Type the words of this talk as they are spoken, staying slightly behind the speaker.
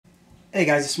Hey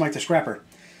guys, it's Mike the Scrapper.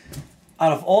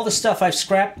 Out of all the stuff I've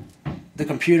scrapped, the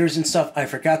computers and stuff, I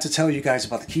forgot to tell you guys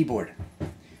about the keyboard.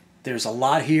 There's a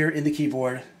lot here in the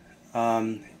keyboard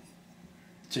to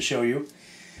show you.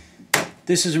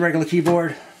 This is a regular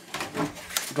keyboard.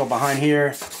 Go behind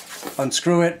here,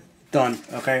 unscrew it, done,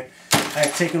 okay? I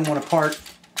have taken one apart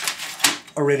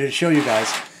already to show you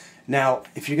guys. Now,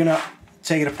 if you're gonna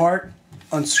take it apart,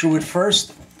 unscrew it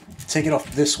first, take it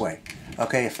off this way.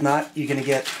 Okay, if not, you're gonna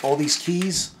get all these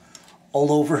keys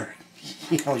all over,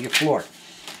 your floor.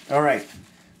 All right,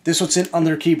 this is what's in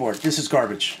under the keyboard. This is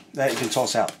garbage that you can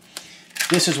toss out.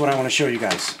 This is what I want to show you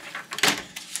guys.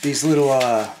 These little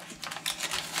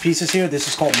pieces here. This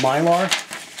is called Mylar,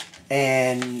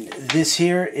 and this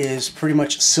here is pretty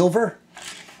much silver,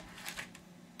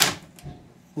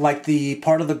 like the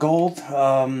part of the gold.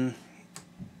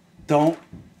 Don't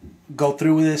go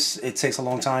through with this. It takes a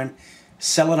long time.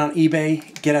 Sell it on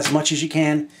eBay. Get as much as you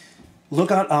can.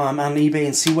 Look on eBay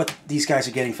and see what these guys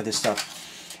are getting for this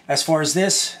stuff. As far as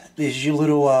this is your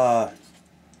little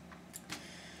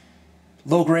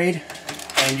low grade,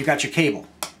 and you got your cable.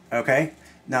 Okay,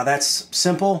 now that's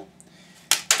simple.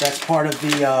 That's part of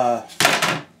the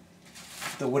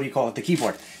what do you call it? The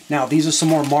keyboard. Now these are some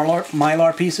more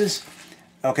Mylar pieces.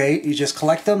 Okay, you just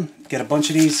collect them, get a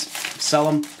bunch of these,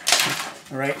 sell them.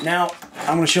 All right, now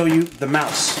I'm going to show you the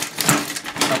mouse.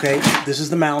 Okay, this is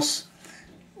the mouse.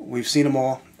 We've seen them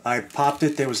all. I popped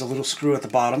it. There was a little screw at the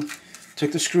bottom.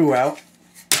 Took the screw out.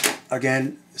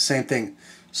 Again, same thing.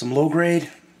 Some low grade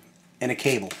and a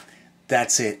cable.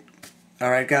 That's it.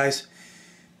 All right, guys.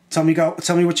 Tell me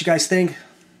what you guys think.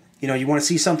 You want to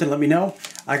see something? Let me know.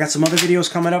 I got some other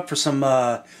videos coming up for some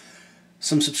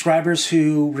subscribers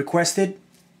who requested.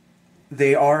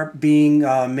 They are being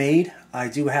made. I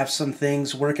do have some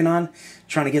things working on,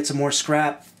 trying to get some more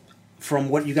scrap from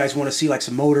what you guys want to see, like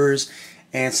some motors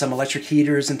and some electric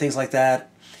heaters and things like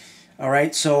that. All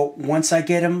right, so once I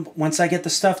get the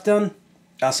stuff done,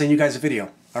 I'll send you guys a video.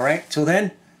 All right, till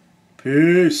then,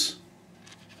 peace.